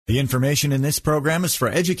The information in this program is for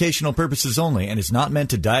educational purposes only and is not meant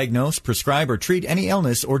to diagnose, prescribe, or treat any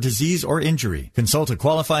illness or disease or injury. Consult a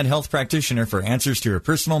qualified health practitioner for answers to your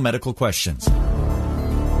personal medical questions.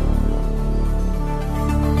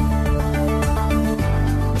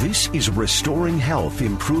 This is Restoring Health,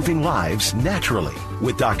 Improving Lives Naturally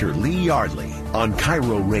with Dr. Lee Yardley on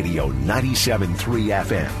Cairo Radio 97.3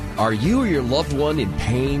 FM. Are you or your loved one in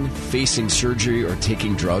pain, facing surgery, or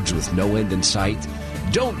taking drugs with no end in sight?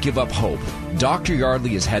 Don't give up hope. Dr.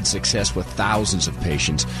 Yardley has had success with thousands of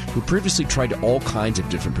patients who previously tried all kinds of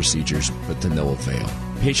different procedures, but to no avail.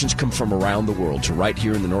 Patients come from around the world to right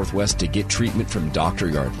here in the Northwest to get treatment from Dr.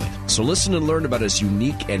 Yardley. So listen and learn about his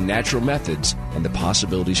unique and natural methods and the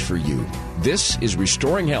possibilities for you. This is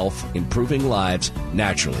Restoring Health, Improving Lives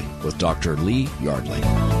Naturally with Dr. Lee Yardley.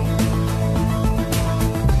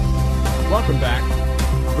 Welcome back.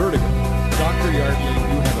 Vertigo. Dr. Yardley,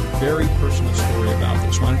 you have a very personal story about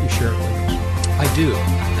this. Why don't you share it with us? I do.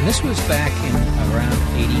 And this was back in around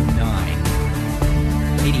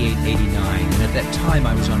 88, 89. And at that time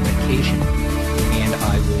I was on vacation. And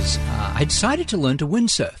I decided to learn to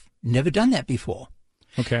windsurf. Never done that before.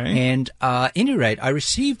 Okay. And at any rate, I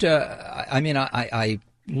received I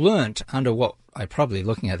learnt under what I probably,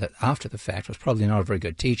 looking at it after the fact, was probably not a very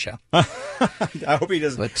good teacher. I hope he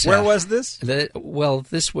doesn't. But, where was this?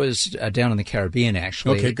 This was down in the Caribbean,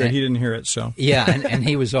 actually. Okay, good. He didn't hear it, so. Yeah, and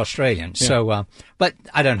he was Australian. Yeah. So, but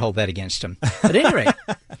I don't hold that against him. At any rate,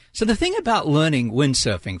 so the thing about learning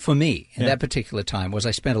windsurfing for me at that particular time was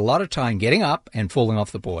I spent a lot of time getting up and falling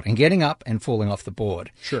off the board, and getting up and falling off the board.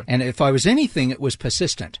 Sure. And if I was anything, it was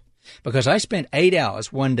persistent. Because I spent 8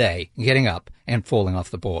 hours one day getting up and falling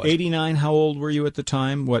off the board. 89, how old were you at the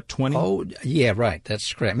time? What, 20? Oh, yeah, right.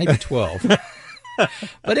 That's correct. Maybe 12.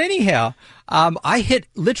 But anyhow, I hit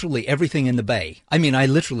literally everything in the bay. I mean, I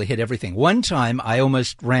literally hit everything. One time, I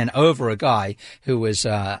almost ran over a guy who was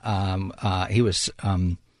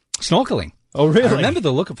snorkeling. Oh, really? I remember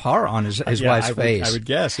the look of horror on his wife's face. I would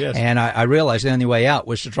guess, yes. And I realized the only way out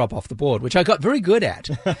was to drop off the board, which I got very good at.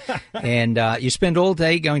 And you spend all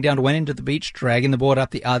day going down to one end of the beach, dragging the board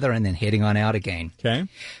up the other, and then heading on out again. Okay.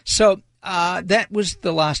 So that was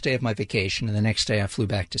the last day of my vacation, and the next day I flew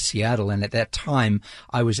back to Seattle. And at that time,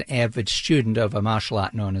 I was an avid student of a martial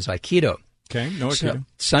art known as Aikido. Okay, no Aikido. So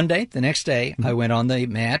Sunday, the next day, I went on the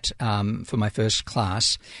mat for my first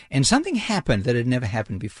class, and something happened that had never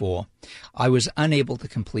happened before. I was unable to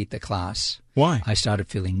complete the class. Why? I started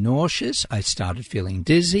feeling nauseous, I started feeling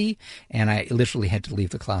dizzy, and I literally had to leave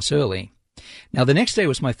the class early. Now, the next day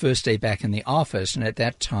was my first day back in the office, and at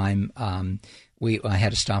that time, I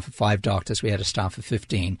had a staff of 5 doctors. We had a staff of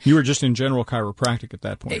 15. You were just in general chiropractic at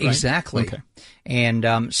that point, right? Exactly. Okay. And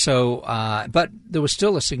but there was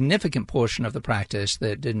still a significant portion of the practice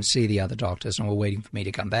that didn't see the other doctors and were waiting for me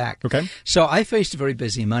to come back. Okay. So I faced a very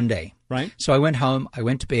busy Monday. Right. So I went home, I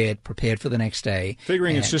went to bed, prepared for the next day.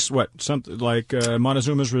 Figuring it's just something like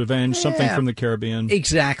Montezuma's Revenge, something from the Caribbean.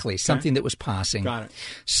 Exactly, something that was passing. Got it.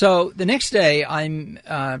 So the next day, I'm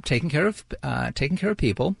taking care of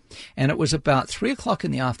people, and it was about 3:00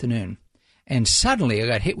 in the afternoon. And suddenly I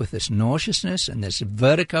got hit with this nauseousness and this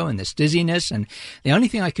vertigo and this dizziness. And the only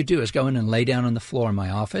thing I could do is go in and lay down on the floor in my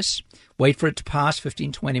office, wait for it to pass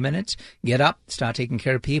 15, 20 minutes, get up, start taking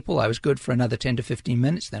care of people. I was good for another 10 to 15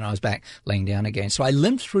 minutes. Then I was back laying down again. So I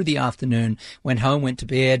limped through the afternoon, went home, went to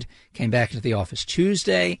bed, came back into the office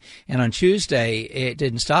Tuesday. And on Tuesday, it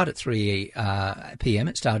didn't start at 3 p.m.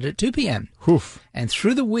 It started at 2 p.m. Oof. And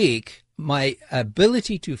through the week, my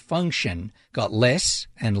ability to function got less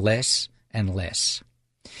and less and less.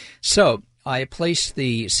 So I placed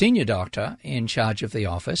the senior doctor in charge of the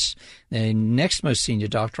office. The next most senior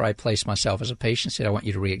doctor, I placed myself as a patient, said, I want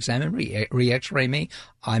you to re-examine, re-x-ray me.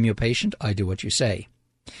 I'm your patient. I do what you say.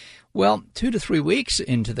 Well, 2 to 3 weeks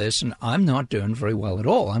into this, and I'm not doing very well at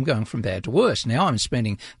all. I'm going from bad to worse. Now I'm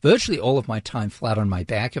spending virtually all of my time flat on my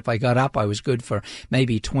back. If I got up, I was good for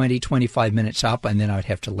maybe 20, 25 minutes up, and then I'd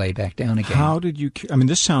have to lay back down again. How did you,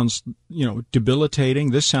 this sounds,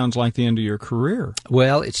 debilitating. This sounds like the end of your career.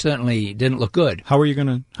 Well, it certainly didn't look good. How'd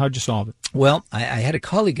you solve it? Well, I had a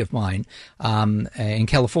colleague of mine in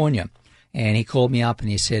California. And he called me up and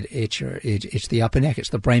he said, it's the upper neck.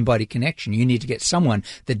 It's the brain-body connection. You need to get someone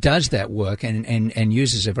that does that work and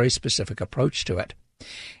uses a very specific approach to it.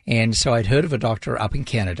 And so I'd heard of a doctor up in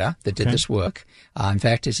Canada that did this work. In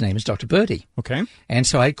fact, his name is Dr. Bertie. Okay. And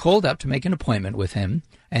so I called up to make an appointment with him,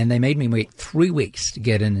 and they made me wait 3 weeks to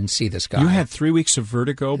get in and see this guy. You had 3 weeks of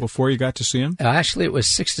vertigo before you got to see him? Actually, it was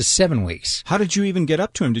 6 to 7 weeks. How did you even get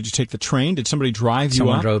up to him? Did you take the train? Did somebody drive you up?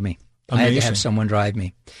 Someone drove me. Amazing. I had to have someone drive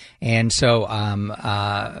me. And so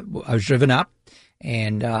I was driven up,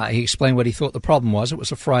 And he explained what he thought the problem was. It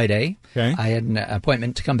was a Friday. Okay. I had an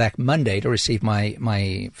appointment to come back Monday to receive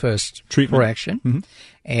my first treatment correction. Mm-hmm.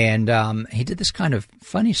 And he did this kind of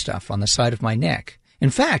funny stuff on the side of my neck.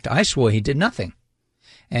 In fact, I swore he did nothing.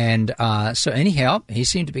 And so anyhow, he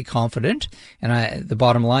seemed to be confident. And the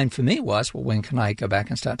bottom line for me was, well, when can I go back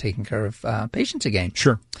and start taking care of patients again?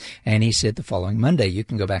 Sure. And he said the following Monday, you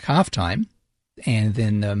can go back half-time. And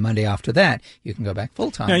then the Monday after that, you can go back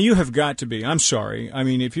full-time. Now, you have got to be, I'm sorry. I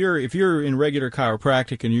mean, if you're in regular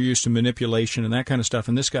chiropractic and you're used to manipulation and that kind of stuff,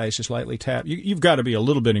 and this guy is just lightly tapped, you've got to be a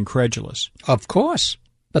little bit incredulous. Of course.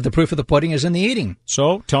 But the proof of the pudding is in the eating.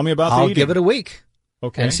 So, tell me about the eating. I'll give it a week.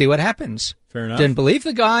 Okay. And see what happens. Fair enough. Didn't believe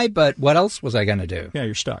the guy, but what else was I going to do? Yeah,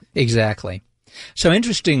 you're stuck. Exactly. So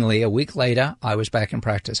interestingly, a week later, I was back in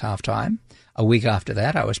practice half-time. A week after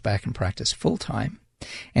that, I was back in practice full-time.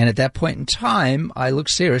 And at that point in time, I looked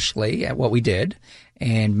seriously at what we did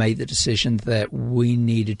and made the decision that we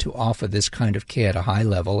needed to offer this kind of care at a high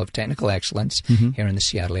level of technical excellence here in the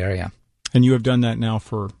Seattle area. And you have done that now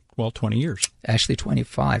for, 20 years. Actually,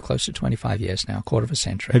 25, close to 25 years now, quarter of a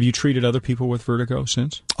century. Have you treated other people with vertigo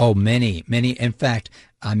since? Oh, many, many. In fact,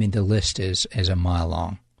 the list is a mile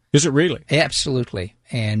long. Is it really? Absolutely.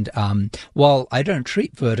 And while I don't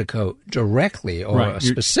treat vertigo directly or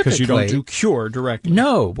specifically... Because you don't do cure directly.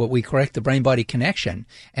 No, but we correct the brain-body connection.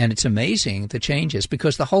 And it's amazing the changes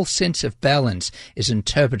because the whole sense of balance is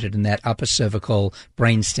interpreted in that upper cervical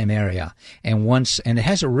brainstem area. And it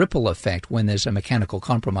has a ripple effect when there's a mechanical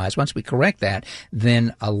compromise. Once we correct that,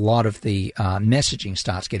 then a lot of the messaging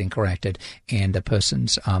starts getting corrected and the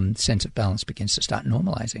person's sense of balance begins to start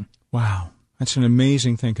normalizing. Wow. That's an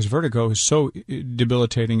amazing thing because vertigo is so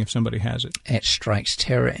debilitating if somebody has it. It strikes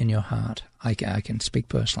terror in your heart. I can speak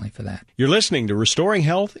personally for that. You're listening to Restoring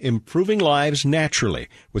Health, Improving Lives Naturally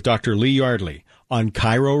with Dr. Lee Yardley on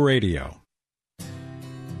Cairo Radio.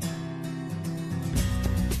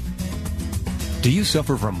 Do you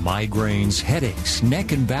suffer from migraines, headaches,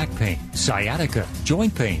 neck and back pain, sciatica,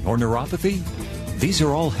 joint pain, or neuropathy? These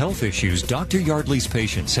are all health issues Dr. Yardley's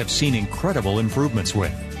patients have seen incredible improvements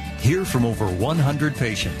with. Hear from over 100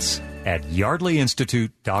 patients at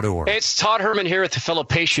yardleyinstitute.org. It's Todd Herman here with a fellow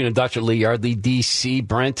patient of Dr. Lee Yardley, D.C.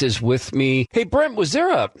 Brent is with me. Hey, Brent, was there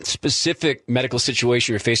a specific medical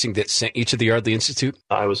situation you're facing that sent you to the Yardley Institute?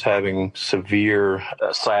 I was having severe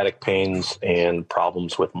sciatic pains and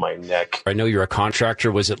problems with my neck. I know you're a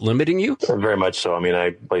contractor. Was it limiting you? Very much so.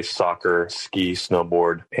 I play soccer, ski,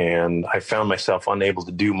 snowboard, and I found myself unable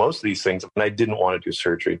to do most of these things, and I didn't want to do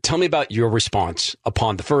surgery. Tell me about your response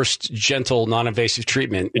upon the first gentle, non-invasive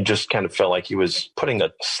treatment. It just kind of felt like he was putting a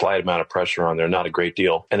slight amount of pressure on there, not a great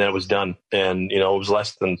deal. And then it was done. And, it was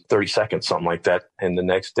less than 30 seconds, something like that. And the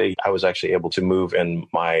next day I was actually able to move, and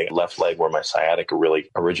my left leg where my sciatica really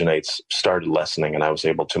originates started lessening, and I was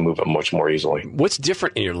able to move it much more easily. What's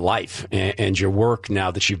different in your life and your work now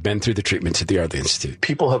that you've been through the treatments at the Yardley Institute?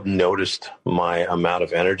 People have noticed my amount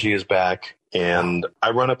of energy is back. And I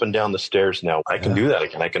run up and down the stairs now. I can do that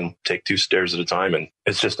again. I can take 2 stairs at a time, and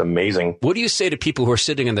it's just amazing. What do you say to people who are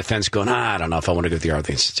sitting on the fence going, I don't know if I want to go to the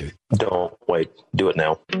Yardley Institute? Don't wait. Do it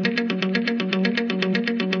now.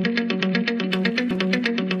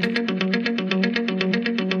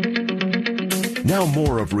 Now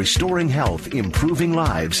more of Restoring Health, Improving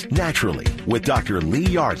Lives Naturally with Dr. Lee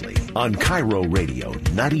Yardley on Cairo Radio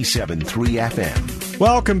 97.3 FM.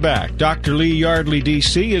 Welcome back. Dr. Lee Yardley,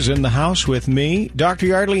 D.C. is in the house with me. Dr.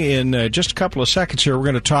 Yardley, in just a couple of seconds here, we're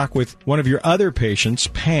going to talk with one of your other patients,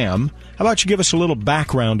 Pam. How about you give us a little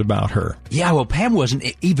background about her? Yeah, well, Pam wasn't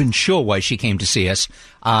even sure why she came to see us.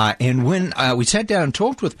 And when we sat down and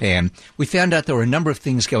talked with Pam, we found out there were a number of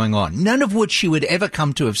things going on, none of which she would ever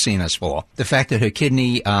come to have seen us for. The fact that her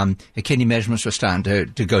kidney measurements were starting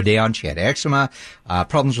to go down. She had eczema,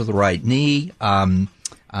 problems with the right knee,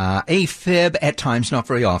 AFib at times, not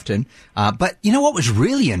very often. But you know what was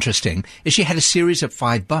really interesting is she had a series of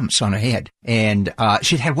 5 bumps on her head, and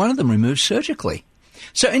she'd had one of them removed surgically.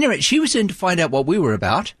 So anyway, she was in to find out what we were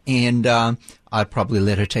about, and I'd probably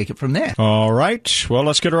let her take it from there. All right. Well,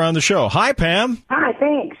 let's get her on the show. Hi, Pam. Hi,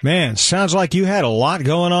 thanks. Man, sounds like you had a lot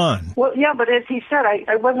going on. Well, yeah, but as he said,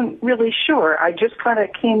 I wasn't really sure. I just kind of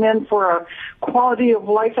came in for a quality of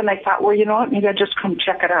life, and I thought, well, you know what, maybe I'll just come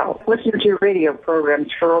check it out. Listened to your radio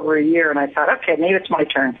programs for over a year, and I thought, okay, maybe it's my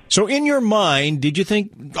turn. So in your mind, did you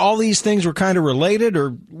think all these things were kind of related, or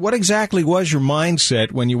what exactly was your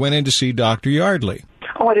mindset when you went in to see Dr. Yardley?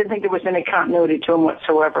 Oh, I didn't think there was any continuity to them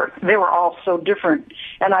whatsoever. They were all so different,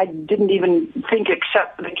 and I didn't even think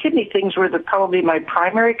except the kidney things were probably my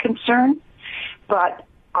primary concern. But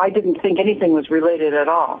I didn't think anything was related at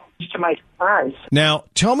all, to my surprise. Now,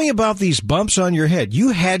 tell me about these bumps on your head. You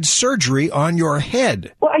had surgery on your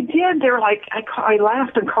head. Well, I did. They were like, I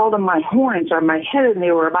laughed and called them my horns on my head, and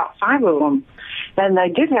there were about 5 of them. And I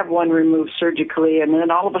did have one removed surgically, and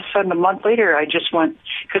then all of a sudden, a month later, I just went,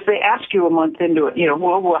 because they ask you a month into it,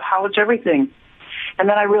 well, how is everything? And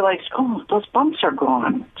then I realized, those bumps are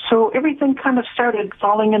gone. So everything kind of started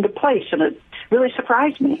falling into place, and it really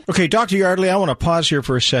surprised me. Okay, Dr. Yardley, I want to pause here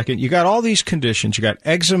for a second. You got all these conditions. You got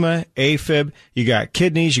eczema, AFib, you got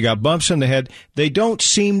kidneys, you got bumps in the head. They don't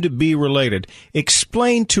seem to be related.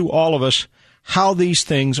 Explain to all of us how these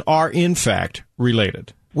things are, in fact,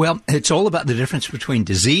 related. Well, it's all about the difference between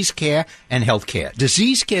disease care and health care.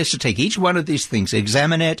 Disease care is to take each one of these things,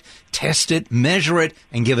 examine it, test it, measure it,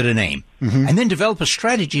 and give it a name. Mm-hmm. And then develop a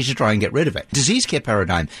strategy to try and get rid of it. Disease care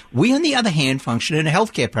paradigm. We, on the other hand, function in a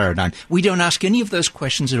healthcare paradigm. We don't ask any of those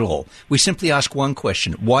questions at all. We simply ask one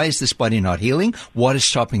question. Why is this body not healing? What is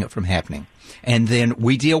stopping it from happening? And then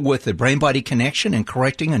we deal with the brain-body connection and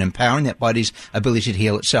correcting and empowering that body's ability to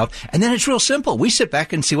heal itself. And then it's real simple. We sit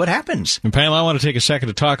back and see what happens. And Pam, I want to take a second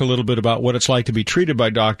to talk a little bit about what it's like to be treated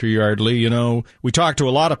by Dr. Yardley. You know, we talk to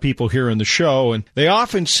a lot of people here in the show, and they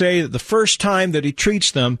often say that the first time that he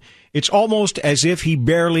treats them, it's almost as if he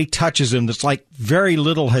barely touches them. It's like very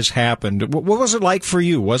little has happened. What was it like for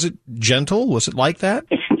you? Was it gentle? Was it like that?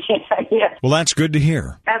 Yeah. Well, that's good to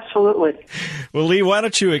hear. Absolutely. Well, Lee, why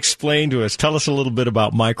don't you explain to us, tell us a little bit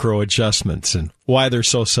about microadjustments and why they're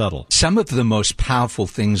so subtle. Some of the most powerful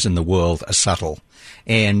things in the world are subtle.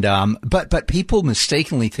 And, but people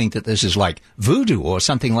mistakenly think that this is like voodoo or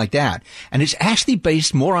something like that. And it's actually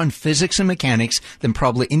based more on physics and mechanics than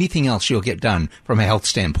probably anything else you'll get done from a health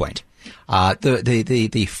standpoint.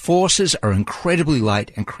 The forces are incredibly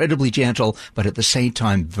light, incredibly gentle, but at the same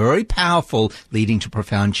time very powerful, leading to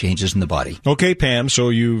profound changes in the body. Okay, Pam, so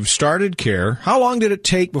you've started care. How long did it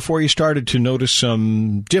take before you started to notice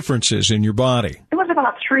some differences in your body? It was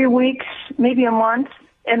about 3 weeks, maybe a month.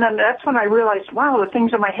 And then that's when I realized, wow, the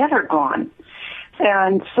things in my head are gone.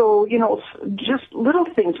 And so, just little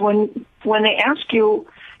things. When they ask you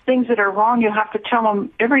things that are wrong, you have to tell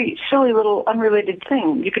them every silly little unrelated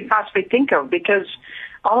thing you could possibly think of, because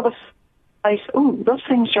all of a sudden, those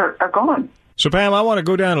things are gone. So, Pam, I want to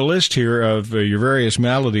go down a list here of your various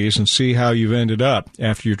maladies and see how you've ended up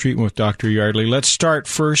after your treatment with Dr. Yardley. Let's start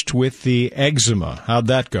first with the eczema. How'd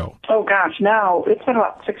that go? Oh, gosh, now it's been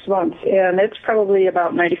about 6 months, and it's probably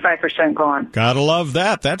about 95% gone. Gotta love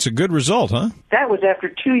that. That's a good result, huh? That was after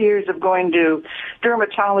 2 years of going to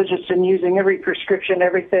dermatologists and using every prescription,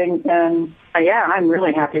 everything, and I'm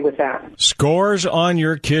really happy with that. Scores on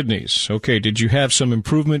your kidneys. Okay, did you have some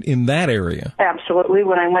improvement in that area? Absolutely.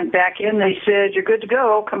 When I went back in, they said, you're good to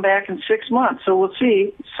go. Come back in 6 months, so we'll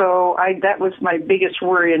see. So that was my biggest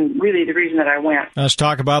worry, and really the reason that I went. Let's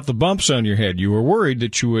talk about the bumps on your head. You were worried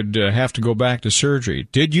that you would have to go back to surgery.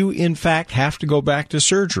 Did you, in fact, have to go back to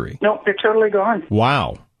surgery? Nope, they're totally gone.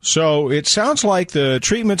 Wow. So it sounds like the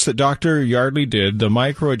treatments that Dr. Yardley did, the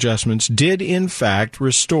microadjustments, did in fact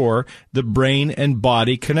restore the brain and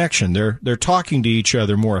body connection. They're talking to each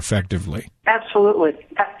other more effectively. Absolutely.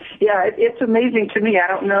 Yeah, it's amazing to me. I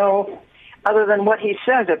don't know, other than what he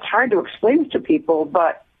says, it's hard to explain to people,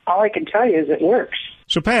 but all I can tell you is it works.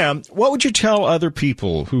 So, Pam, what would you tell other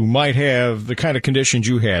people who might have the kind of conditions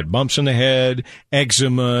you had, bumps in the head,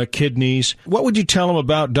 eczema, kidneys? What would you tell them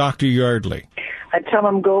about Dr. Yardley? I'd tell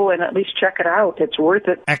them go and at least check it out. It's worth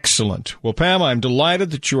it. Excellent. Well, Pam, I'm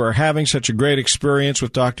delighted that you are having such a great experience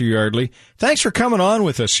with Dr. Yardley. Thanks for coming on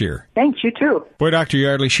with us here. Thanks, you too. Boy, Dr.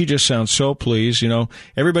 Yardley, she just sounds so pleased.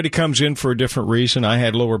 Everybody comes in for a different reason. I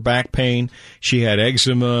had lower back pain. She had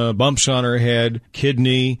eczema, bumps on her head,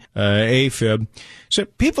 kidney, AFib. So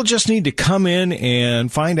people just need to come in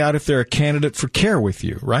and find out if they're a candidate for care with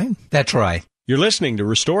you, right? That's right. You're listening to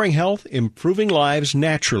Restoring Health, Improving Lives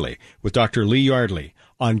Naturally with Dr. Lee Yardley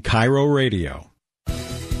on Cairo Radio.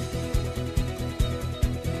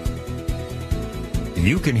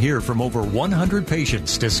 You can hear from over 100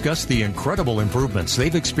 patients discuss the incredible improvements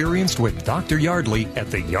they've experienced with Dr. Yardley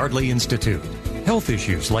at the Yardley Institute. Health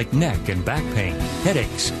issues like neck and back pain,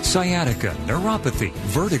 headaches, sciatica, neuropathy,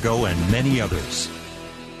 vertigo, and many others.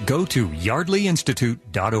 Go to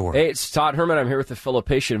yardleyinstitute.org. Hey, it's Todd Herman. I'm here with a fellow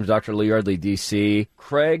patient of Dr. Lee Yardley, D.C.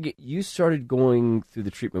 Craig, you started going through the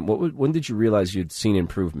treatment. When did you realize you'd seen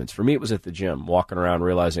improvements? For me, it was at the gym, walking around,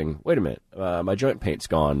 realizing, wait a minute, my joint pain's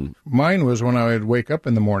gone. Mine was when I would wake up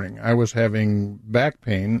in the morning. I was having back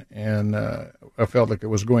pain, and I felt like it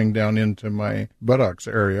was going down into my buttocks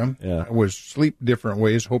area. Yeah. I would sleep different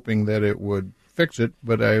ways, hoping that it would fix it,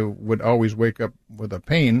 but I would always wake up with a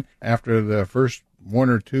pain after the first 1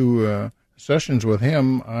 or 2 sessions with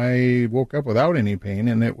him, I woke up without any pain,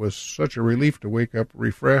 and it was such a relief to wake up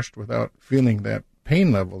refreshed without feeling that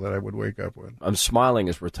pain level that I would wake up with. I'm smiling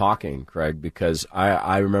as we're talking, Craig, because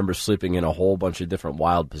I remember sleeping in a whole bunch of different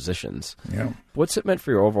wild positions. Yeah. What's it meant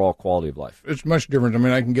for your overall quality of life? It's much different. I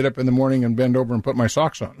mean, I can get up in the morning and bend over and put my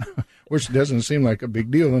socks on, which doesn't seem like a big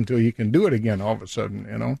deal until you can do it again all of a sudden,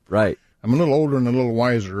 you know? Right. I'm a little older and a little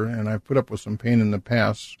wiser, and I've put up with some pain in the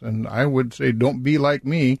past. And I would say don't be like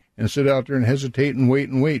me and sit out there and hesitate and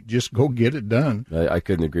wait. Just go get it done. I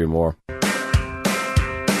couldn't agree more.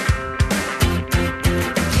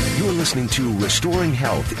 You're listening to Restoring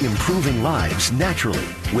Health, Improving Lives Naturally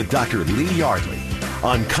with Dr. Lee Yardley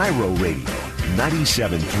on Cairo Radio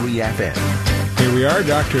 97.3 FM. Here we are.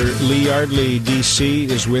 Dr. Lee Yardley, D.C.,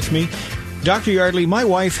 is with me. Dr. Yardley, my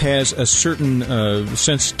wife has a certain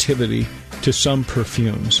sensitivity to some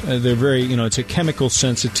perfumes. They're very, it's a chemical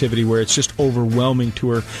sensitivity where it's just overwhelming to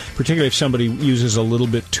her, particularly if somebody uses a little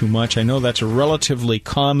bit too much. I know that's a relatively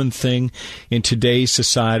common thing in today's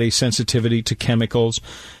society, sensitivity to chemicals.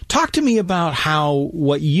 Talk to me about how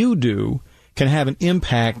what you do can have an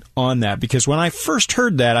impact on that, because when I first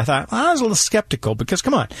heard that, I thought, I was a little skeptical, because,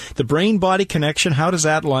 come on, the brain-body connection, how does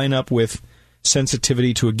that line up with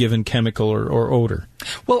sensitivity to a given chemical or odor?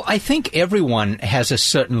 Well, I think everyone has a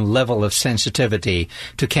certain level of sensitivity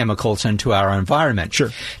to chemicals and to our environment.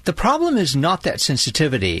 Sure. The problem is not that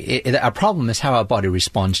sensitivity. Our problem is how our body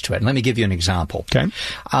responds to it. And let me give you an example. Okay.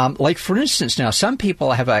 Like, for instance, now, some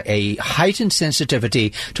people have a heightened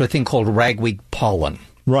sensitivity to a thing called ragweed pollen.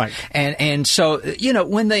 Right. And so,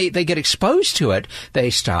 when they get exposed to it,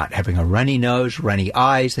 they start having a runny nose, runny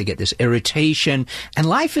eyes, they get this irritation, and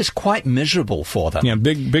life is quite miserable for them. Yeah,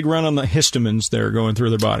 big run on the histamines there going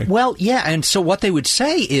through their body. Well, yeah, and so what they would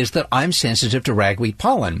say is that I'm sensitive to ragweed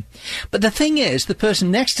pollen. But the thing is, the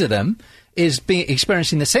person next to them is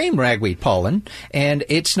experiencing the same ragweed pollen, and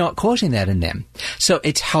it's not causing that in them. So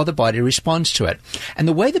it's how the body responds to it. And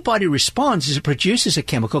the way the body responds is it produces a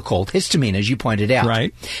chemical called histamine, as you pointed out.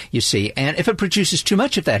 Right. You see, and if it produces too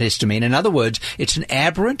much of that histamine, in other words, it's an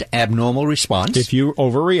aberrant, abnormal response. If you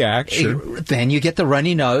overreact, sure. Then you get the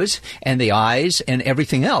runny nose and the eyes and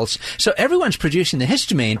everything else. So everyone's producing the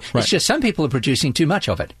histamine. Right. It's just some people are producing too much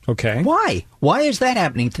of it. Okay. Why? Why is that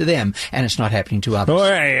happening to them and it's not happening to others?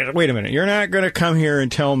 Oh, wait a minute. You're not going to come here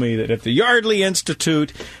and tell me that at the Yardley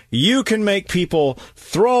Institute you can make people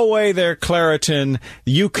throw away their Claritin,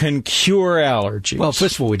 you can cure allergies. Well,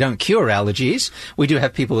 first of all, we don't cure allergies. We do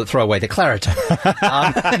have people that throw away the Claritin.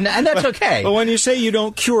 And that's okay. But when you say you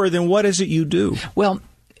don't cure, then what is it you do? Well,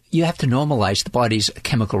 you have to normalize the body's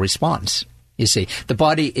chemical response. You see, the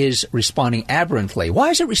body is responding aberrantly.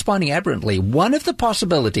 Why is it responding aberrantly? One of the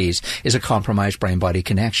possibilities is a compromised brain-body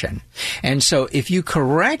connection. And so if you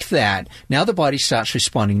correct that, now the body starts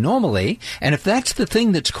responding normally. And if that's the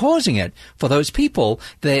thing that's causing it, for those people,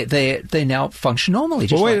 they now function normally.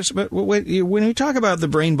 Well, wait, when you talk about the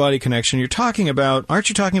brain-body connection, aren't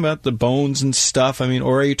you talking about the bones and stuff? I mean,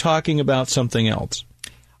 or are you talking about something else?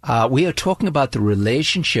 We are talking about the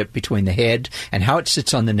relationship between the head and how it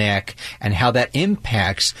sits on the neck and how that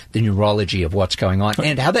impacts the neurology of what's going on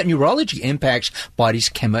and how that neurology impacts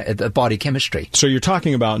the body chemistry. So you're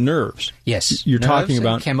talking about nerves. Yes. You're talking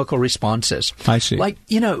about chemical responses. I see. Like,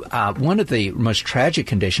 one of the most tragic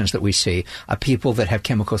conditions that we see are people that have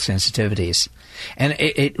chemical sensitivities. And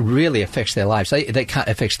it really affects their lives. It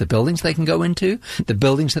affects the buildings they can go into, the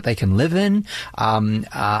buildings that they can live in.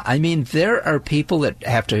 There are people that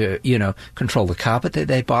have to, control the carpet that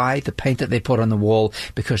they buy, the paint that they put on the wall,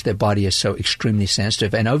 because their body is so extremely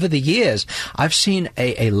sensitive. And over the years, I've seen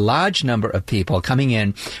a large number of people coming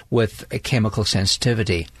in with a chemical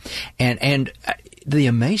sensitivity. And the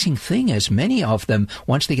amazing thing is many of them,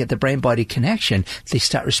 once they get the brain-body connection, they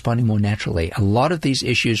start responding more naturally. A lot of these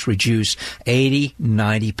issues reduce 80,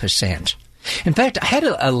 90%. In fact, I had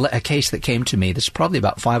a case that came to me, this is probably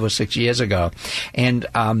about 5 or 6 years ago, and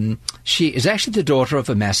she is actually the daughter of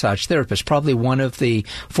a massage therapist, probably one of the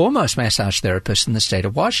foremost massage therapists in the state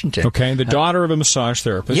of Washington. Okay, the daughter of a massage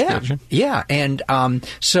therapist. Yeah, and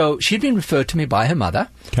so she'd been referred to me by her mother,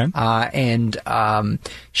 okay. And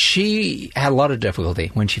she had a lot of difficulty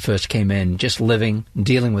when she first came in, just living,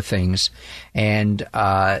 dealing with things, and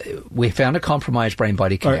we found a compromised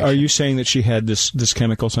brain-body connection. Are you saying that she had this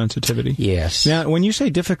chemical sensitivity? Yes. Now, when you say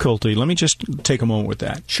difficulty, let me just take a moment with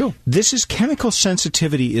that. Sure. This is chemical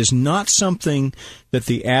sensitivity is not something that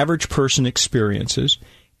the average person experiences,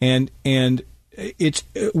 and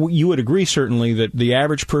you would agree certainly that the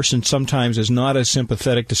average person sometimes is not as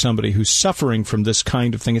sympathetic to somebody who's suffering from this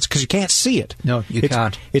kind of thing. It's because you can't see it. No, you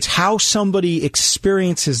can't. It's how somebody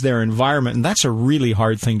experiences their environment, and that's a really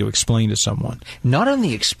hard thing to explain to someone. Not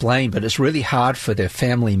only explain, but it's really hard for their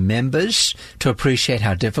family members to appreciate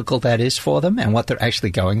how difficult that is for them and what they're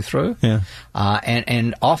actually going through. Yeah.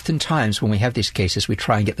 And oftentimes when we have these cases, we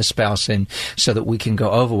try and get the spouse in so that we can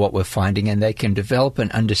go over what we're finding and they can develop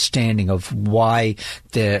an understanding of why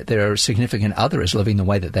their significant other is living the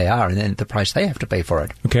way that they are and then the price they have to pay for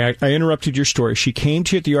it. Okay, I interrupted your story. She came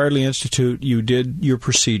to you at the Yardley Institute. You did your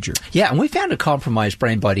procedure. Yeah, and we found a compromised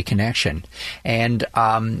brain-body connection. And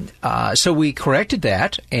so we corrected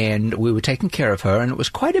that, and we were taking care of her. And it was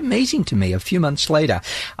quite amazing to me a few months later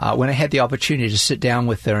when I had the opportunity to sit down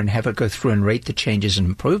with her and have her go through and rate the changes and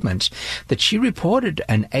improvements, that she reported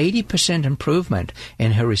an 80% improvement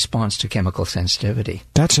in her response to chemical sensitivity.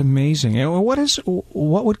 That's amazing. And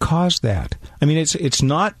what would cause that? I mean, it's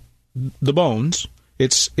not the bones.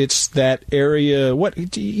 It's that area.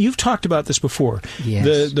 What you've talked about this before.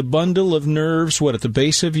 Yes. The bundle of nerves. What, at the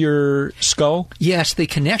base of your skull? Yes, the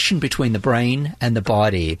connection between the brain and the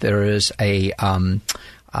body. There is a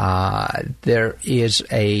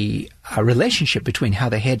relationship between how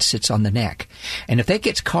the head sits on the neck, and if that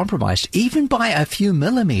gets compromised, even by a few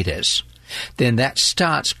millimeters, then that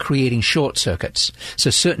starts creating short circuits. So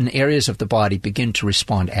certain areas of the body begin to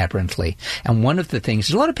respond aberrantly. And one of the things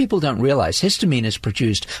a lot of people don't realize, histamine is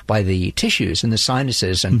produced by the tissues and the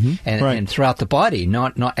sinuses and throughout the body,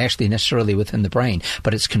 not actually necessarily within the brain,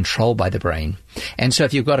 but it's controlled by the brain. And so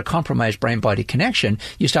if you've got a compromised brain-body connection,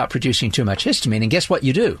 you start producing too much histamine, and guess what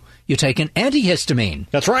you do? You take an antihistamine.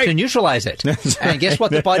 That's right. To neutralize it. And guess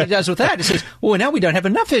what the body does with that? It says, well, now we don't have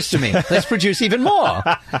enough histamine. Let's produce even more.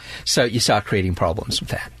 So you start creating problems with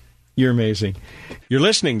that. You're amazing. You're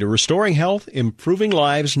listening to Restoring Health, Improving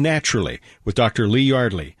Lives Naturally with Dr. Lee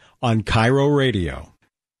Yardley on Cairo Radio.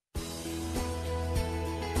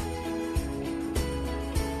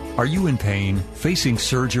 Are you in pain, facing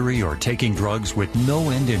surgery, or taking drugs with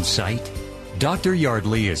no end in sight? Dr.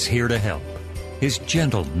 Yardley is here to help. His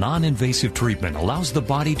gentle, non-invasive treatment allows the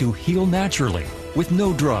body to heal naturally with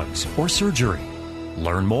no drugs or surgery.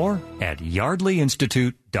 Learn more at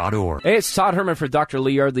yardleyinstitute.org. Hey, it's Todd Herman for Dr.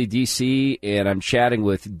 Lee Yardley, D.C., and I'm chatting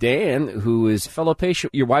with Dan, who is a fellow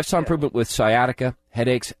patient. Your wife's on improvement with sciatica,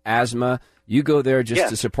 headaches, asthma. You go there just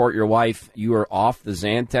to support your wife. You are off the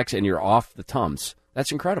Xantex and you're off the Tums.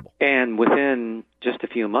 That's incredible. And within just a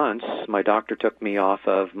few months, my doctor took me off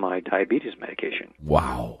of my diabetes medication.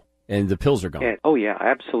 Wow. And the pills are gone. And, oh, yeah,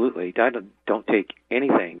 absolutely. I don't take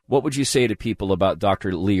anything. What would you say to people about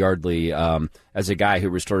Dr. Lee Yardley as a guy who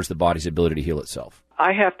restores the body's ability to heal itself?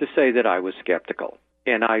 I have to say that I was skeptical,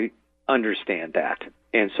 and I understand that.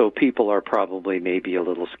 And so people are probably maybe a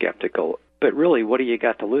little skeptical. But really, what do you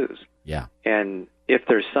got to lose? Yeah. And if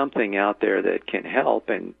there's something out there that can help,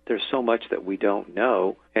 and there's so much that we don't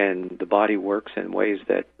know, and the body works in ways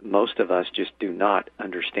that most of us just do not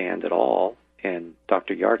understand at all, and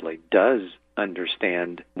Dr. Yardley does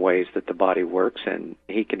understand ways that the body works, and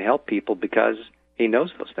he can help people because he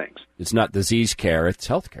knows those things. It's not disease care, it's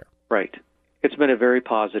health care. Right. It's been a very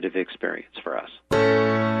positive experience for us.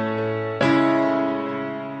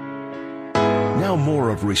 Now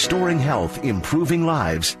more of Restoring Health, Improving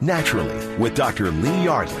Lives Naturally with Dr. Lee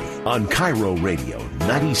Yardley on Cairo Radio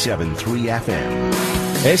 97.3 FM.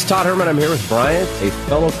 Hey, it's Todd Herman. I'm here with Bryant, a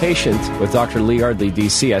fellow patient with Dr. Lee Yardley,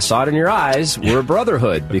 D.C. I saw it in your eyes. We're a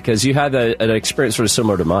brotherhood because you had an experience sort of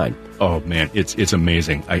similar to mine. Oh, man, it's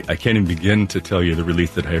amazing. I can't even begin to tell you the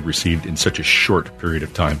relief that I have received in such a short period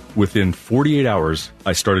of time. Within 48 hours,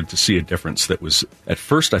 I started to see a difference that was, at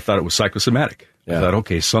first, I thought it was psychosomatic. Yeah. I thought,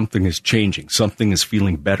 okay, something is changing. Something is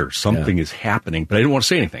feeling better. Something is happening. But I didn't want to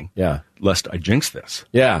say anything. Yeah. Lest I jinx this.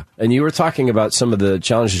 Yeah. And you were talking about some of the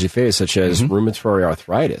challenges you face, such as rheumatoid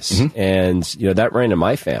arthritis. And, that ran in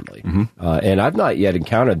my family. And I've not yet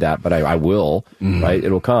encountered that, but I will, right?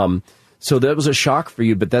 It'll come. So that was a shock for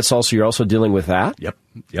you, but you're also dealing with that? Yep.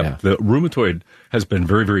 Yeah. The rheumatoid has been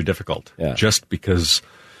very, very difficult. Yeah. Just because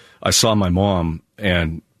I saw my mom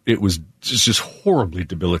and it was just horribly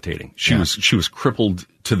debilitating. She was crippled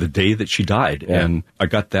to the day that she died, and I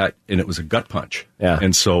got that, and it was a gut punch. Yeah.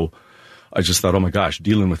 And so I just thought, oh my gosh,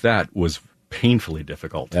 dealing with that was painfully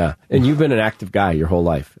difficult. Yeah. And you've been an active guy your whole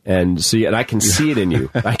life, and I can see it in you.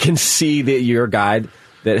 I can see that you're a guy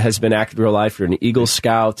that has been active your whole life. You're an Eagle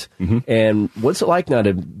Scout, and what's it like now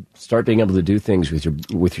to start being able to do things with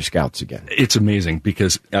your scouts again? It's amazing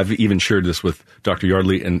because I've even shared this with Dr.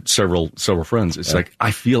 Yardley and several friends. It's like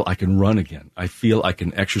I feel I can run again. I feel I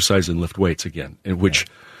can exercise and lift weights again, which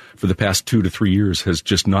for the past 2 to 3 years has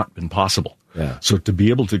just not been possible. Yeah. So to be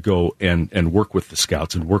able to go and work with the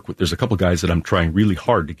scouts and there's a couple guys that I'm trying really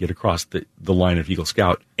hard to get across the line of Eagle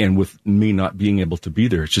Scout, and with me not being able to be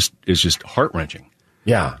there, it's just heart-wrenching.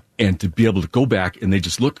 Yeah. And to be able to go back and they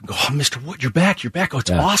just look and go, oh, Mr. Wood, you're back. Oh,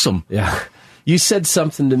 it's awesome. Yeah. You said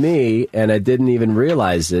something to me, and I didn't even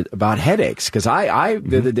realize it, about headaches. Because I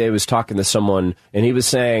the other day was talking to someone, and he was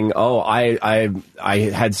saying, oh, I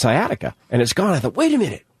had sciatica, and it's gone. I thought, wait a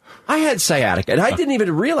minute. I had sciatica, and I didn't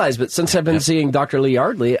even realize, but since I've been seeing Dr. Lee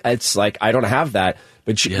Yardley, it's like I don't have that.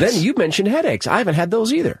 But then you mentioned headaches. I haven't had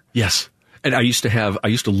those either. Yes. And I used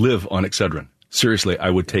to live on Excedrin. Seriously,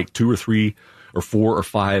 I would take 2 or 3 or 4 or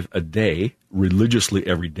 5 a day, religiously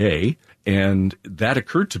every day. And that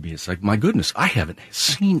occurred to me. It's like, my goodness, I haven't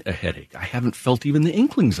seen a headache. I haven't felt even the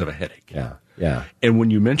inklings of a headache. Yeah, yeah. And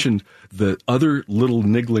when you mentioned the other little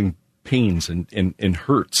niggling pains and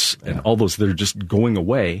hurts and all those that are just going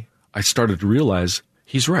away, I started to realize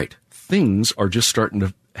he's right. Things are just starting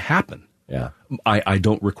to happen. Yeah. I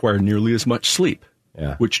don't require nearly as much sleep,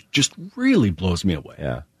 which just really blows me away.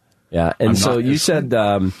 Yeah. Yeah. And so you said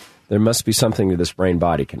there must be something to this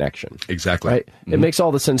brain-body connection. Exactly. Right? Mm-hmm. It makes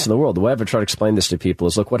all the sense in the world. The way I've tried to explain this to people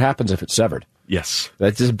is, look, what happens if it's severed? Yes.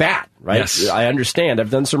 That's just bad, right? Yes. I understand.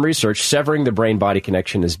 I've done some research. Severing the brain-body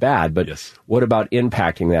connection is bad, but what about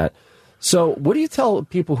impacting that? So what do you tell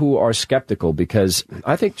people who are skeptical? Because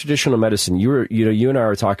I think traditional medicine, you and I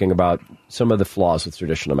were talking about some of the flaws with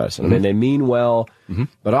traditional medicine. Mm-hmm. I mean, they mean well,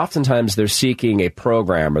 but oftentimes they're seeking a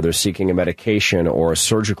program or they're seeking a medication or a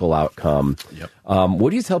surgical outcome. Yep.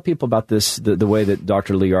 What do you tell people about this, the way that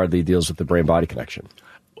Dr. Lee Yardley deals with the brain-body connection?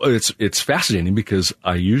 It's fascinating because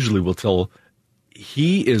I usually will tell,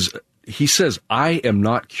 he says, I am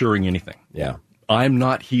not curing anything. Yeah. I'm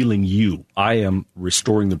not healing you. I am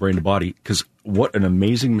restoring the brain to body, because what an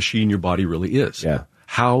amazing machine your body really is. Yeah.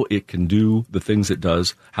 How it can do the things it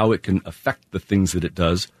does, how it can affect the things that it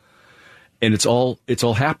does. And it's all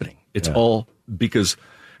happening. It's all because,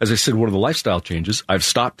 as I said, one of the lifestyle changes, I've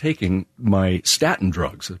stopped taking my statin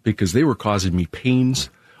drugs because they were causing me pains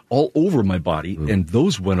all over my body, and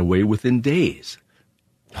those went away within days.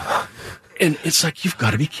 And it's like, you've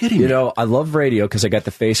got to be kidding me. You know, I love radio because I got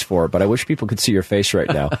the face for it, but I wish people could see your face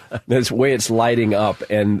right now. The way it's lighting up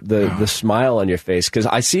and the smile on your face. Because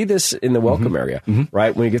I see this in the welcome area,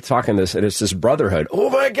 right? When you get talking this, and it's this brotherhood. Oh,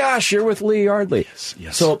 my gosh, you're with Lee Yardley.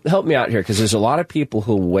 Yes. So help me out here, because there's a lot of people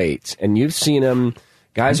who wait. And you've seen them,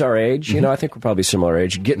 guys our age, you know, I think we're probably similar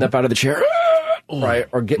age, getting up out of the chair, right?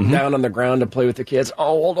 Or getting down on the ground to play with the kids.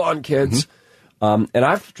 Oh, hold on, kids. And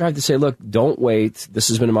I've tried to say, look, don't wait. This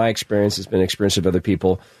has been my experience. It's been an experience of other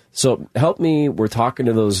people. So help me. We're talking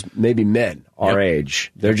to those maybe men our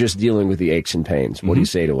age. They're just dealing with the aches and pains. What do you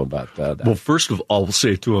say to them about that? Well, first of all, I'll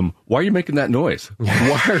say to them, why are you making that noise?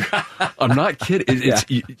 I'm not kidding.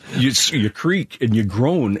 You creak and you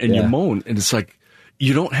groan and you moan. And it's like,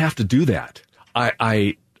 you don't have to do that.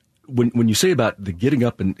 When you say about the getting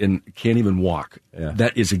up and can't even walk,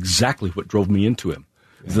 that is exactly what drove me into him.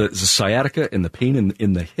 The sciatica and the pain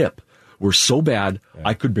in the hip were so bad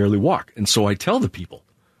I could barely walk. And so I tell the people,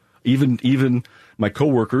 even my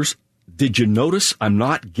coworkers, did you notice I'm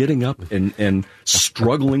not getting up and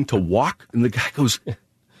struggling to walk? And the guy goes,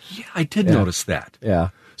 yeah, I did notice that. Yeah.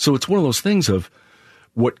 So it's one of those things of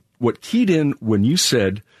what keyed in when you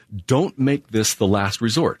said, don't make this the last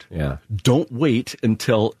resort. Yeah. Don't wait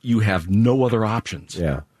until you have no other options.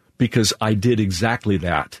 Yeah. Because I did exactly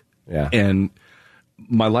that. Yeah. And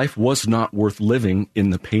my life was not worth living in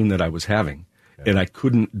the pain that I was having. And I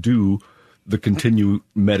couldn't do the continued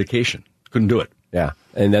medication. Couldn't do it. Yeah.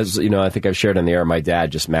 And that's, I think I've shared on the air, my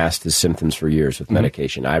dad just masked his symptoms for years with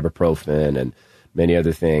medication, ibuprofen and many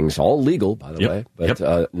other things, all legal, by the way,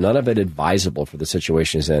 but none of it advisable for the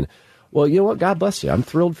situation he's in. Well, you know what? God bless you. I'm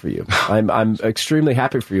thrilled for you. I'm extremely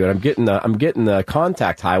happy for you, and I'm getting the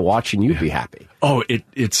contact high watching you be happy. Oh,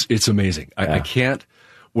 it's amazing. I can't.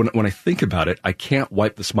 When I think about it, I can't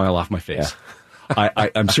wipe the smile off my face.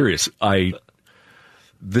 I'm serious.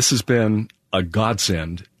 This has been a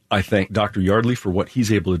godsend. I thank Dr. Yardley for what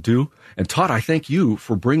he's able to do. And Todd, I thank you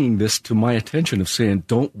for bringing this to my attention of saying,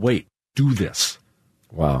 don't wait, do this.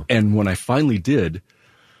 Wow. And when I finally did,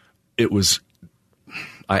 it was,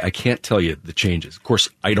 I can't tell you the changes. Of course,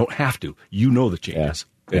 I don't have to. You know the changes.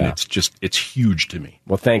 And it's huge to me.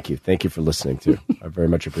 Well, thank you. Thank you for listening, too. I very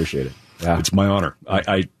much appreciate it. Yeah. It's my honor.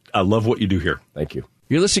 I love what you do here. Thank you.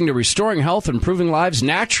 You're listening to Restoring Health, Improving Lives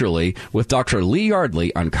Naturally with Dr. Lee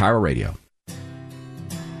Yardley on KIRO Radio.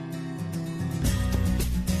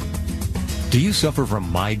 Do you suffer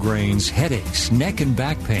from migraines, headaches, neck and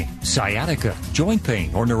back pain, sciatica, joint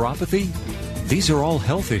pain, or neuropathy? These are all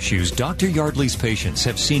health issues Dr. Yardley's patients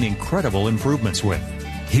have seen incredible improvements with.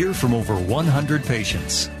 Hear from over 100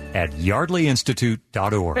 patients at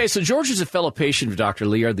yardleyinstitute.org. Hey, so George is a fellow patient of Dr.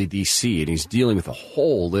 Lee Yardley, D.C., and he's dealing with a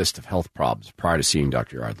whole list of health problems prior to seeing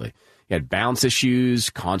Dr. Yardley. He had balance issues,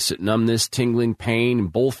 constant numbness, tingling, pain in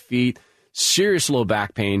both feet, serious low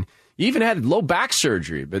back pain. You even had low back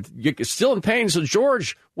surgery, but you're still in pain. So,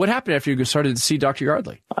 George, what happened after you started to see Dr.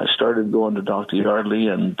 Yardley? I started going to Dr. Yardley,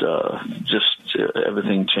 and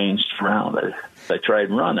everything changed around. I tried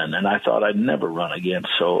running, and I thought I'd never run again.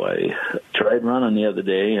 So I tried running the other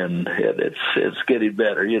day, and it's getting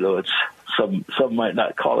better. You know, it's some might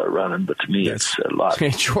not call it running, but to me, it's a lot. Hey,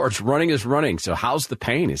 George, running is running. So how's the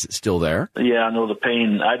pain? Is it still there? Yeah, I know the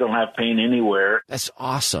pain. I don't have pain anywhere. That's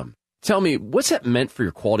awesome. Tell me, what's that meant for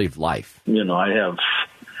your quality of life? You know, I have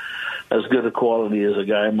as good a quality as a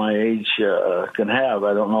guy my age can have.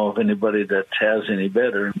 I don't know if anybody that has any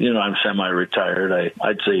better. You know, I'm semi-retired.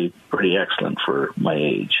 I'd say pretty excellent for my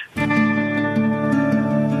age.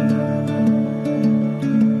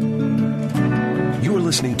 You're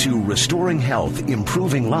listening to Restoring Health,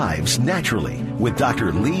 Improving Lives Naturally with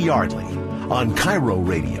Dr. Lee Yardley on Cairo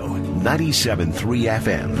Radio 97.3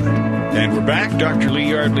 FM. And we're back. Dr. Lee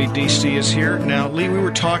Yardley, D.C. is here. Now, Lee, we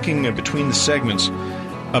were talking between the segments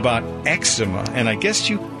about eczema, and I guess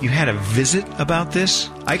you had a visit about this?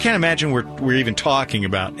 I can't imagine we're even talking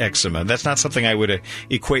about eczema. That's not something I would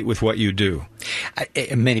equate with what you do.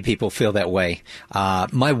 Many people feel that way.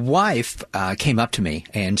 My wife came up to me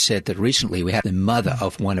and said that recently we had the mother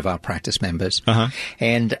of one of our practice members,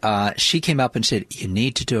 and she came up and said, you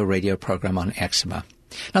need to do a radio program on eczema.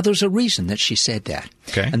 Now, there was a reason that she said that.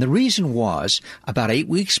 Okay. And the reason was, about 8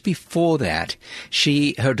 weeks before that,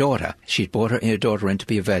 she'd brought her daughter in to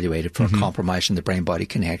be evaluated for a compromise in the brain-body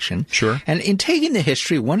connection. Sure. And in taking the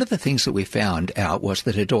history, one of the things that we found out was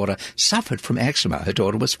that her daughter suffered from eczema. Her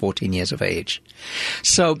daughter was 14 years of age.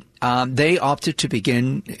 So they opted to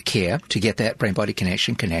begin care to get that brain-body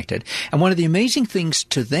connection connected. And one of the amazing things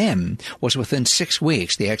to them was within 6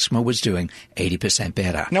 weeks, the eczema was doing 80%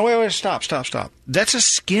 better. Now, wait, stop. That's a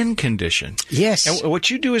skin condition. Yes. And what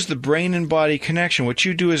you do is the brain and body connection. What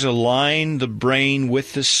you do is align the brain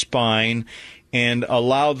with the spine and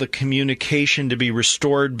allow the communication to be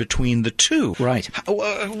restored between the two. Right.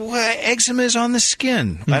 Eczema is on the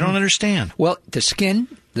skin. I don't understand. Well, the skin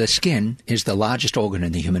is the largest organ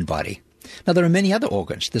in the human body. Now, there are many other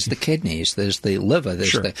organs. There's the kidneys, there's the liver,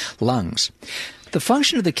 there's the lungs. The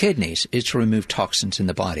function of the kidneys is to remove toxins in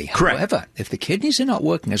the body. Correct. However, if the kidneys are not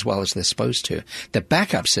working as well as they're supposed to, the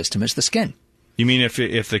backup system is the skin. You mean if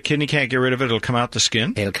the kidney can't get rid of it, it'll come out the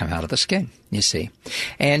skin? It'll come out of the skin, you see.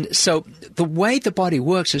 And so the way the body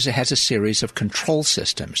works is it has a series of control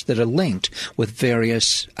systems that are linked with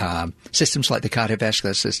various systems like the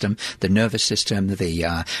cardiovascular system, the nervous system,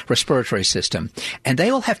 the respiratory system. And they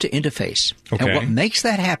all have to interface. Okay. And what makes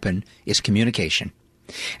that happen is communication.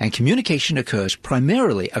 And communication occurs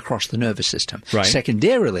primarily across the nervous system. Right.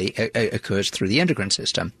 Secondarily, it occurs through the endocrine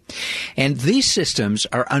system. And these systems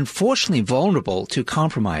are unfortunately vulnerable to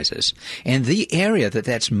compromises. And the area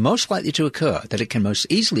that's most likely to occur, that it can most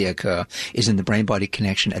easily occur, is in the brain-body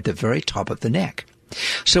connection at the very top of the neck.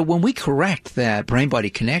 So when we correct that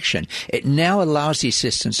brain-body connection, it now allows these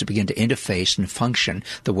systems to begin to interface and function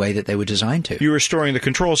the way that they were designed to. You're restoring the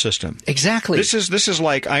control system. Exactly. This is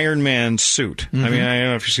like Iron Man's suit. I mean, I don't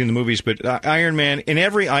know if you've seen the movies, but Iron Man, in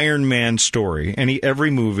every Iron Man story, every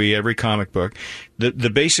movie, every comic book, the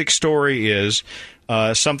basic story is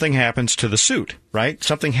something happens to the suit, right?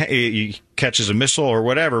 He catches a missile or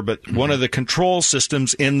whatever, but one of the control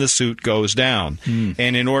systems in the suit goes down.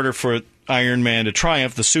 And in order for Iron Man to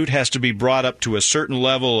triumph, the suit has to be brought up to a certain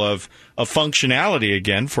level of functionality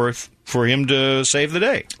again for him to save the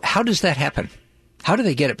day. How does that happen? How do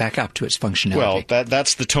they get it back up to its functionality? Well,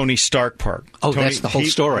 that's the Tony Stark part. Oh, that's the whole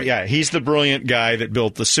story. Yeah, he's the brilliant guy that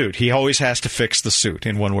built the suit. He always has to fix the suit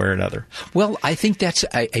in one way or another. Well, I think that's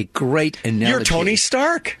a great analogy. You're Tony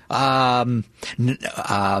Stark? No,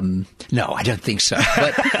 I don't think so.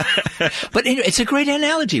 But anyway, it's a great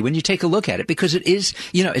analogy when you take a look at it, because it is,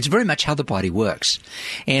 it's very much how the body works.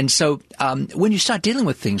 And so when you start dealing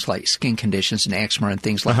with things like skin conditions and eczema and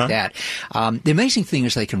things like that, the amazing thing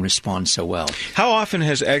is they can respond so well. How often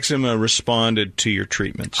has eczema responded to your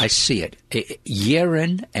treatments? I see it year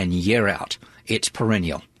in and year out. It's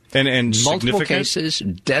perennial. And multiple cases,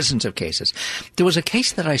 dozens of cases. There was a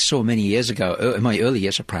case that I saw many years ago, in my early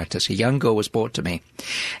years of practice. A young girl was brought to me,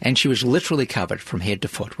 and she was literally covered from head to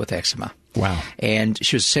foot with eczema. Wow. And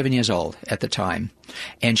she was 7 years old at the time,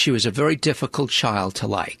 and she was a very difficult child to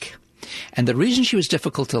like. And the reason she was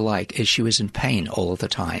difficult to like is she was in pain all of the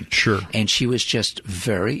time. Sure. And she was just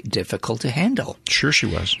very difficult to handle. Sure she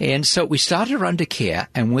was. And so we started her under care,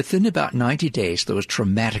 and within about 90 days, there was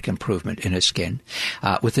dramatic improvement in her skin.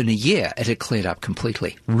 Within a year, it had cleared up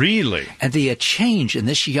completely. Really? And the change in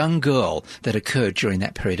this young girl that occurred during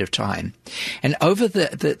that period of time. And over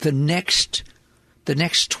the next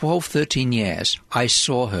 12, 13 years, I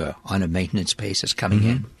saw her on a maintenance basis coming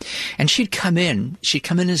in. And she'd come in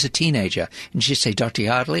as a teenager, and she'd say, Dr.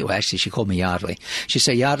 Yardley, well, actually, she called me Yardley. She'd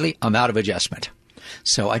say, Yardley, I'm out of adjustment.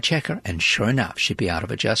 So I'd check her, and sure enough, she'd be out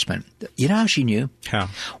of adjustment. You know how she knew? How?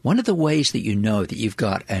 One of the ways that you know that you've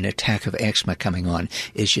got an attack of eczema coming on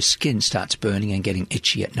is your skin starts burning and getting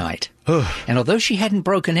itchy at night. And although she hadn't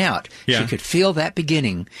broken out, she could feel that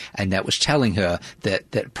beginning, and that was telling her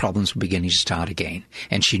that problems were beginning to start again.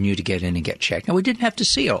 And she knew to get in and get checked. Now, we didn't have to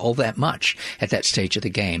see her all that much at that stage of the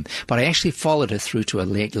game, but I actually followed her through to her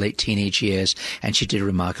late teenage years, and she did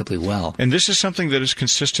remarkably well. And this is something that is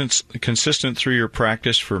consistent through your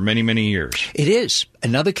practice for many, many years. It is.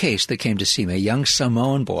 Another case that came to see me, a young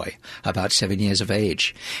Samoan boy, about 7 years of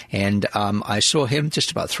age. And I saw him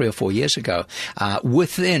just about 3 or 4 years ago.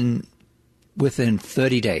 Within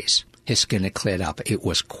 30 days, his skin had cleared up. It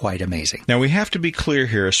was quite amazing. Now, we have to be clear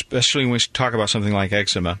here, especially when we talk about something like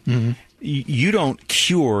eczema. You don't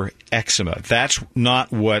cure eczema. That's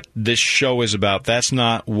not what this show is about. That's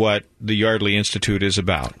not what the Yardley Institute is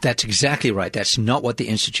about. That's exactly right. That's not what the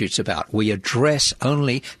Institute's about. We address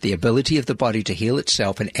only the ability of the body to heal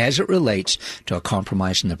itself, and as it relates to a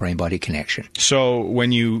compromise in the brain-body connection. So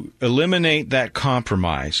when you eliminate that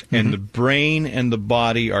compromise and the brain and the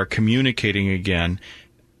body are communicating again,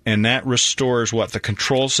 and that restores what? The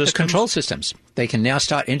control systems? The control systems. They can now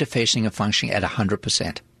start interfacing and functioning at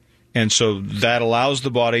 100%. And so that allows the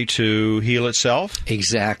body to heal itself?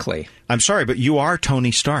 Exactly. I'm sorry, but you are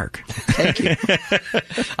Tony Stark. Thank you.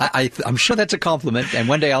 I'm sure that's a compliment, and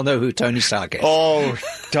one day I'll know who Tony Stark is. Oh,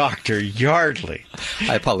 Dr. Yardley.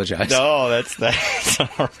 I apologize. No, that's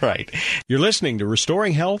all right. You're listening to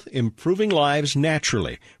Restoring Health, Improving Lives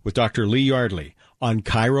Naturally with Dr. Lee Yardley on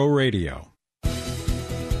Cairo Radio.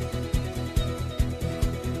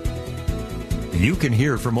 You can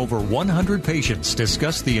hear from over 100 patients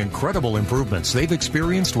discuss the incredible improvements they've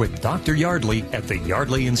experienced with Dr. Yardley at the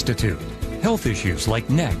Yardley Institute. Health issues like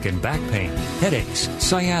neck and back pain, headaches,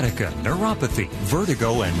 sciatica, neuropathy,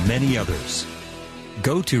 vertigo, and many others.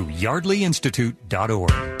 Go to yardleyinstitute.org.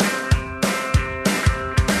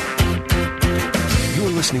 You're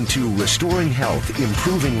listening to Restoring Health,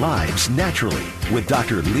 Improving Lives Naturally with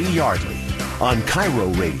Dr. Lee Yardley on Cairo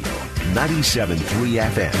Radio. 97.3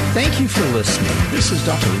 FM. Thank you for listening. This is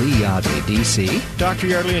Dr. Lee Yardley, D.C. Dr.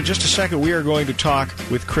 Yardley, in just a second, we are going to talk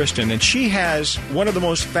with Kristen, and she has one of the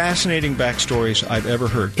most fascinating backstories I've ever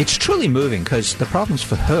heard. It's truly moving because the problems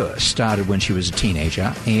for her started when she was a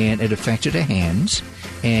teenager, and it affected her hands,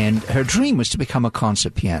 and her dream was to become a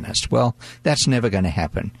concert pianist. Well, that's never going to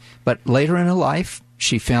happen. But later in her life,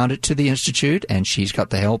 she found it to the Institute, and she's got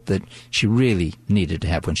the help that she really needed to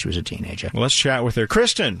have when she was a teenager. Well, let's chat with her.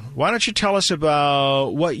 Kristen, why don't you tell us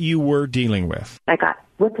about what you were dealing with? I got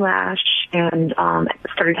whiplash and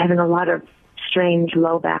started having a lot of strange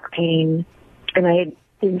low back pain. And I had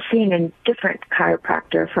been seeing a different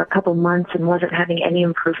chiropractor for a couple months and wasn't having any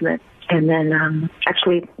improvement. And then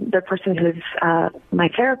actually the person who's my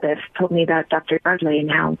therapist told me about Dr. Yardley and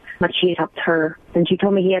how much he helped her. And she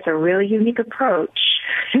told me he has a really unique approach,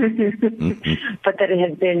 but that it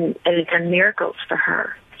had done miracles for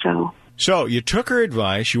her. So you took her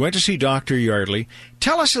advice. You went to see Dr. Yardley.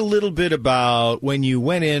 Tell us a little bit about when you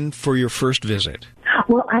went in for your first visit.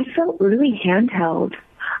 Well, I felt really handheld.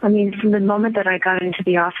 I mean, from the moment that I got into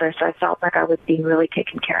the office, I felt like I was being really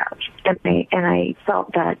taken care of. And I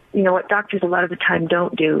felt that, what doctors a lot of the time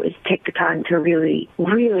don't do is take the time to really,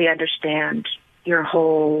 really understand your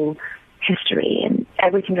whole history and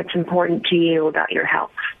everything that's important to you about your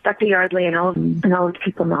health. Dr. Yardley and all the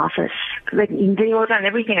people in the office, they wrote down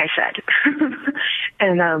everything I said.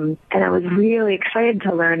 and I was really excited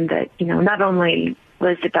to learn that, not only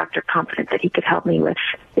was the doctor confident that he could help me with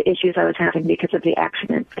the issues I was having because of the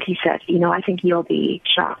accident, but he said, I think you'll be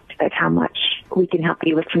shocked at how much we can help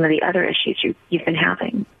you with some of the other issues you've been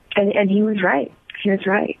having. And he was right. He was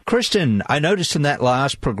right. Kristen, I noticed in that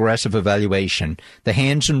last progressive evaluation, the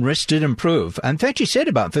hands and wrists did improve. In fact, you said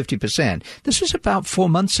about 50%. This was about 4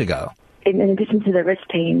 months ago. In addition to the wrist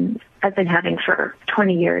pain I've been having for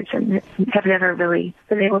 20 years and have never really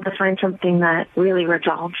been able to find something that really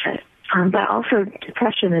resolves it. But also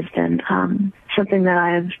depression has been something that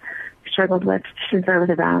I've struggled with since I was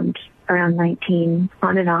around 19,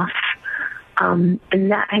 on and off.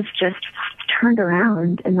 And that has just turned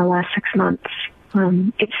around in the last 6 months.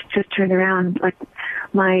 It's just turned around. Like,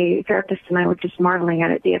 my therapist and I were just marveling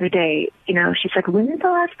at it the other day. You know, she's like, when is the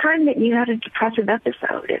last time that you had a depressive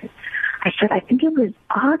episode? And I said, I think it was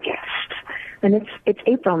August. And it's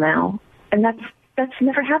April now. And that's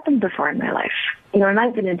never happened before in my life. You know, and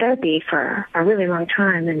I've been in therapy for a really long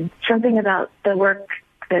time. And something about the work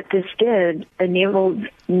that this did enabled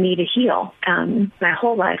me to heal. My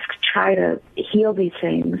whole life to try to heal these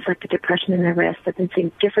things, like the depression in my wrist. I've been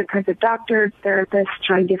seeing different kinds of doctors, therapists,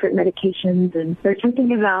 trying different medications. And there's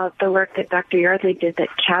something about the work that Dr. Yardley did that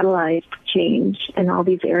catalyzed change in all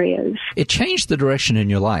these areas. It changed the direction in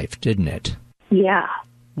your life, didn't it? Yeah.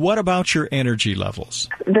 What about your energy levels?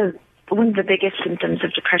 One of the biggest symptoms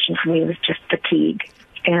of depression for me was just fatigue.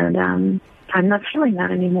 And I'm not feeling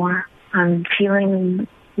that anymore. I'm feeling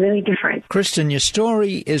really different. Kristen, your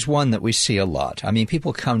story is one that we see a lot. I mean,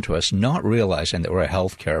 people come to us not realizing that we're a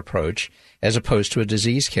healthcare approach as opposed to a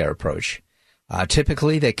disease care approach.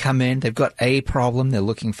 Typically, they come in, they've got a problem they're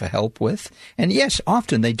looking for help with. And yes,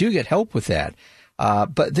 often they do get help with that.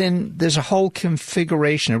 But then there's a whole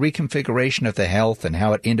configuration, a reconfiguration of the health and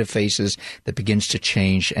how it interfaces that begins to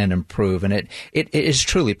change and improve. And it is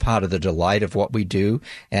truly part of the delight of what we do,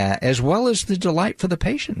 as well as the delight for the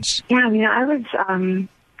patients. Yeah, I mean,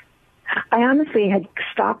 I honestly had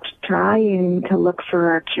stopped trying to look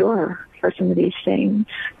for a cure for some of these things.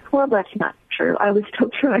 Well, that's not true. I was still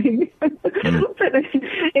trying. But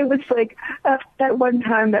it was like that one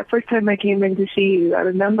time, that first time I came in to see you, I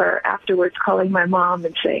remember afterwards calling my mom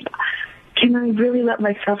and saying, can I really let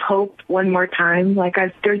myself hope one more time? Like,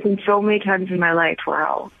 there's been so many times in my life where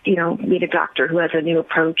I'll, meet a doctor who has a new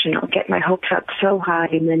approach and I'll get my hopes up so high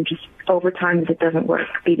and then just over time, if it doesn't work,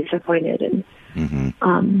 be disappointed. And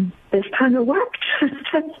this time it worked.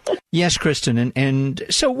 Yes, Kristen. And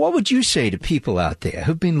so what would you say to people out there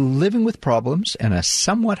who've been living with problems and are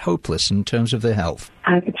somewhat hopeless in terms of their health?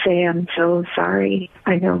 I would say I'm so sorry.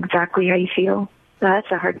 I know exactly how you feel. That's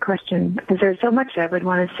a hard question because there's so much I would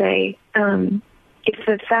want to say. If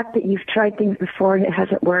the fact that you've tried things before and it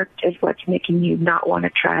hasn't worked is what's making you not want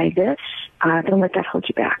to try this, don't let that hold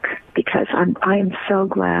you back, because I am so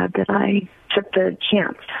glad that I took the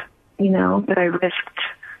chance, that I risked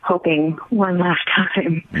hoping one last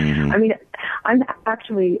time. I mean, I'm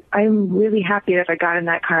really happy that I got in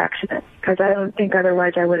that car accident, because I don't think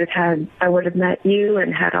otherwise I would have met you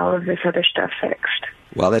and had all of this other stuff fixed.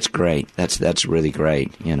 Well, that's great. That's really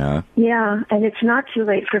great, Yeah, and it's not too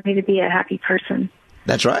late for me to be a happy person.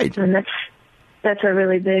 That's right. And that's a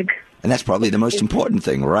really big... And that's probably the most important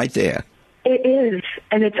thing right there. It is,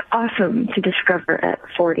 and it's awesome to discover at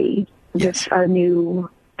 40 yes.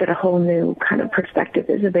 that a whole new kind of perspective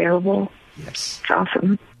is available. Yes. It's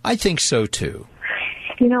awesome. I think so, too.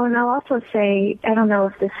 And I'll also say, I don't know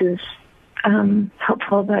if this is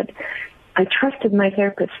helpful, but I trusted my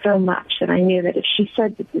therapist so much that I knew that if she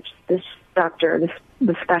said that this doctor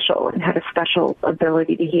was special and had a special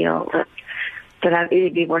ability to heal, that it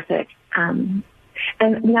would be worth it. And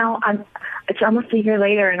now it's almost a year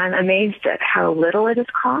later, and I'm amazed at how little it has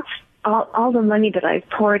cost. All the money that I've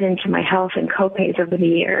poured into my health and copays over the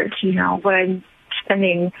years, what I'm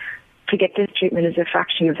spending to get this treatment is a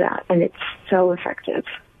fraction of that, and it's so effective.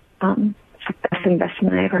 It's the best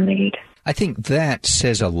investment I ever made. I think that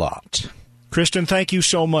says a lot. Kristen, thank you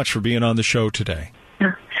so much for being on the show today.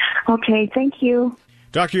 Okay, thank you.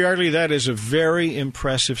 Dr. Yardley, that is a very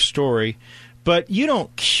impressive story. But you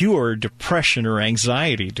don't cure depression or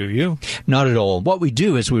anxiety, do you? Not at all. What we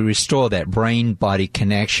do is we restore that brain-body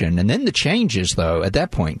connection. And then the changes, though, at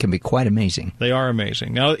that point can be quite amazing. They are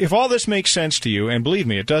amazing. Now, if all this makes sense to you, and believe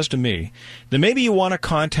me, it does to me, then maybe you want to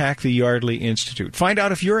contact the Yardley Institute. Find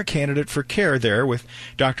out if you're a candidate for care there with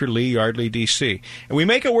Dr. Lee Yardley, D.C. And we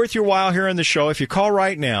make it worth your while here on the show. If you call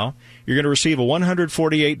right now, you're going to receive a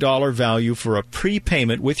 $148 value for a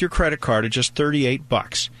prepayment with your credit card at just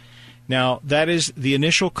 $38. Now, that is the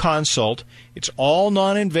initial consult. It's all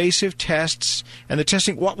non-invasive tests. And the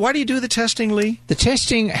testing, why do you do the testing, Lee? The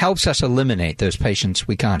testing helps us eliminate those patients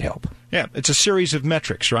we can't help. Yeah, it's a series of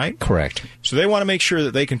metrics, right? Correct. So they want to make sure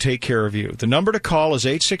that they can take care of you. The number to call is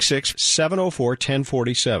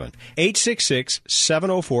 866-704-1047.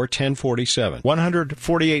 866-704-1047.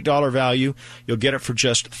 $148 value. You'll get it for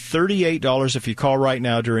just $38 if you call right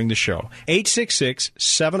now during the show.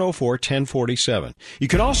 866-704-1047. You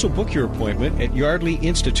can also book your appointment at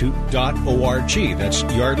yardleyinstitute.org. That's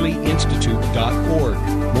yardleyinstitute.org.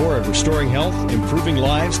 More of Restoring Health, Improving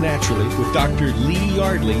Lives Naturally with Dr. Lee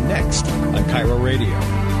Yardley next on Cairo Radio.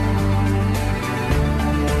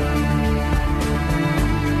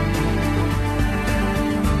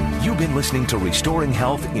 You've been listening to Restoring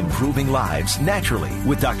Health, Improving Lives Naturally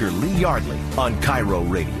with Dr. Lee Yardley on Cairo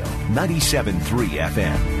Radio 97.3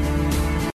 FM.